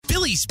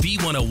Phillies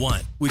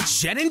B101 with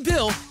Jen and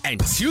Bill and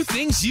two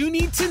things you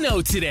need to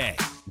know today.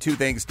 Two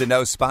things to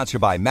know,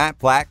 sponsored by Matt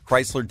Black,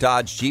 Chrysler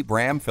Dodge Jeep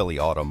Ram, Philly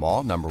Auto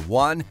Mall. Number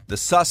one, the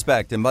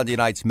suspect in Monday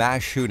night's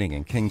mass shooting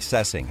in King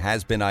Sessing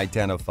has been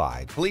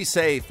identified. Police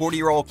say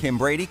 40-year-old Kim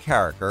Brady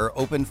Carricker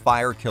opened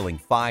fire, killing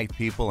 5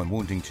 people and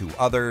wounding 2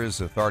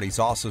 others. Authorities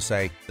also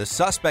say the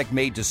suspect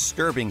made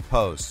disturbing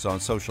posts on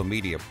social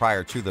media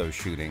prior to those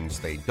shootings.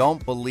 They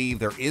don't believe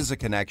there is a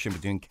connection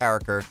between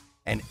Carricker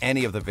and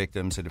any of the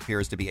victims. It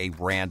appears to be a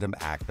random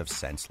act of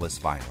senseless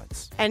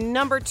violence. And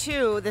number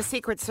two, the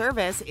Secret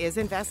Service is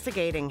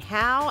investigating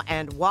how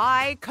and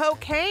why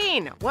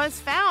cocaine was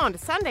found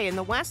Sunday in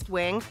the West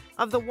Wing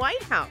of the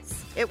White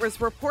House. It was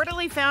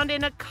reportedly found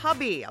in a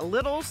cubby, a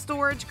little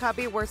storage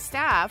cubby where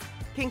staff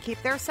can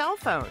keep their cell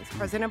phones.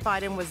 President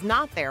Biden was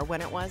not there when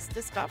it was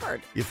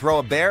discovered. You throw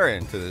a bear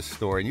into this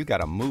story and you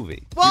got a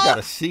movie. Well, you got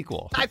a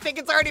sequel. I think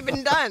it's already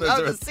been done.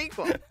 The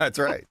sequel. That's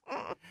right.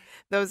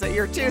 Those are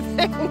your two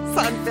things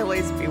on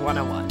Phillies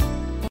B101.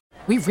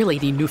 We really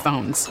need new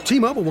phones.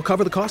 T-Mobile will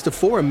cover the cost of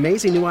 4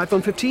 amazing new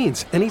iPhone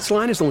 15s, and each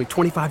line is only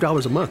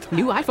 $25 a month.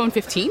 New iPhone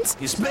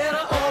 15s? It's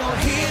better over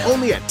here.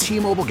 Only at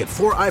T-Mobile, get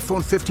 4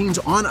 iPhone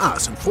 15s on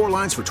us and 4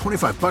 lines for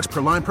 $25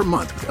 per line per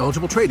month with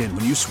eligible trade-in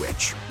when you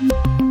switch.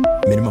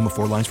 Minimum of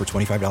 4 lines for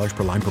 $25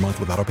 per line per month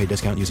with autopay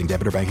discount using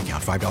debit or bank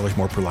account. $5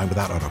 more per line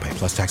without autopay,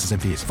 plus taxes and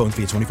fees. Phone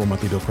fee at 24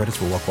 monthly bill credits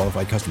for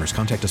well-qualified customers.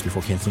 Contact us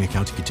before canceling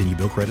account to continue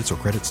bill credits or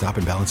credit stop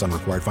and balance on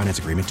required finance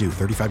agreement due.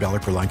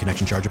 $35 per line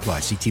connection charge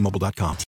applies. See T-Mobile.com.